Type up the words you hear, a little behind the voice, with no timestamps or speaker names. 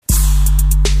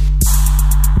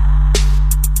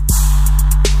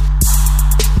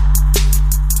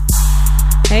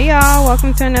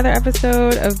welcome to another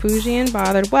episode of Bougie and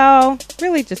Bothered. Well,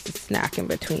 really just a snack in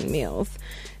between meals.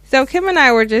 So Kim and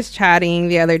I were just chatting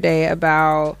the other day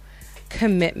about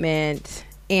commitment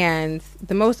and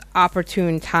the most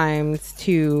opportune times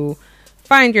to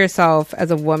find yourself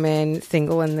as a woman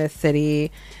single in this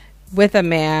city with a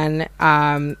man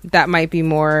that might be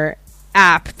more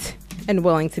apt and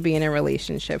willing to be in a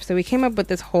relationship. So we came up with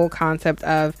this whole concept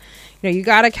of, you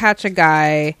got to catch a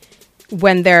guy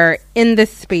when they're in the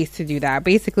space to do that,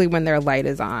 basically when their light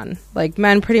is on. Like,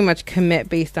 men pretty much commit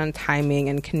based on timing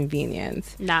and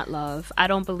convenience, not love. I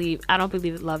don't believe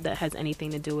love that has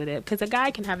anything to do with it, because a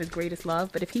guy can have his greatest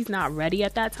love, but if he's not ready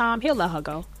at that time, he'll let her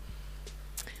go.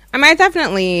 I mean, I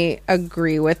definitely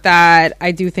agree with that.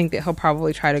 I do think that he'll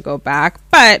probably try to go back,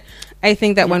 but I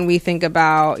think that when we think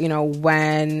about,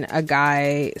 when a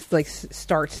guy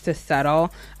starts to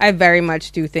settle, I very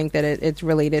much do think that it's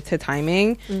related to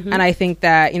timing. Mm-hmm. And I think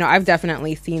that, I've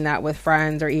definitely seen that with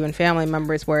friends or even family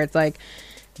members where it's like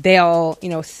they'll,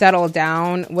 settle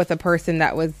down with a person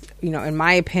that was, in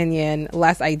my opinion,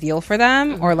 less ideal for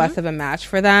them or less of a match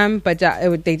for them, but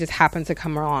they just happen to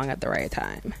come along at the right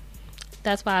time.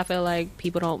 That's why I feel like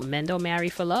men don't marry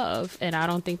for love, and I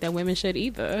don't think that women should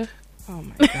either. Oh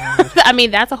my God. I mean,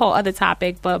 that's a whole other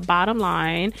topic, but bottom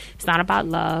line, it's not about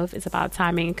love. It's about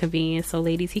timing and convenience. So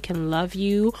ladies, he can love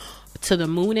you to the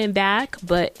moon and back,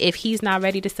 but if he's not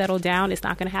ready to settle down, it's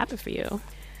not going to happen for you.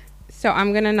 So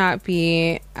I'm going to not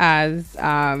be as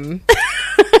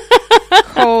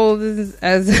cold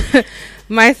as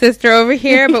my sister over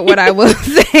here, but what I will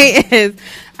say is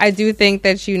I do think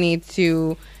that you need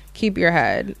to keep your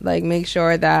head. Like, make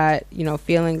sure that,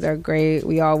 feelings are great.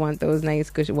 We all want those nice,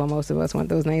 gushy, well, most of us want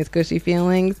those nice, gushy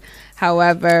feelings.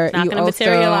 However, not gonna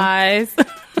materialize.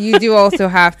 You do also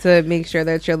have to make sure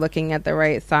that you're looking at the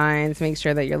right signs. Make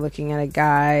sure that you're looking at a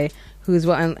guy who's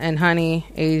and honey,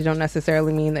 age don't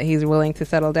necessarily mean that he's willing to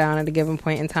settle down at a given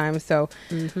point in time. So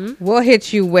we'll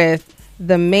hit you with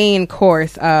the main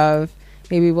course of,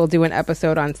 maybe we'll do an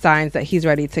episode on signs that he's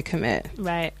ready to commit.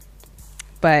 Right.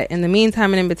 But in the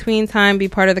meantime and in between time, be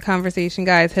part of the conversation,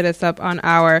 guys. Hit us up on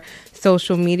our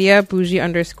social media,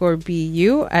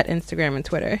 bougie_BU at Instagram and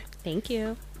Twitter. Thank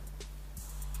you.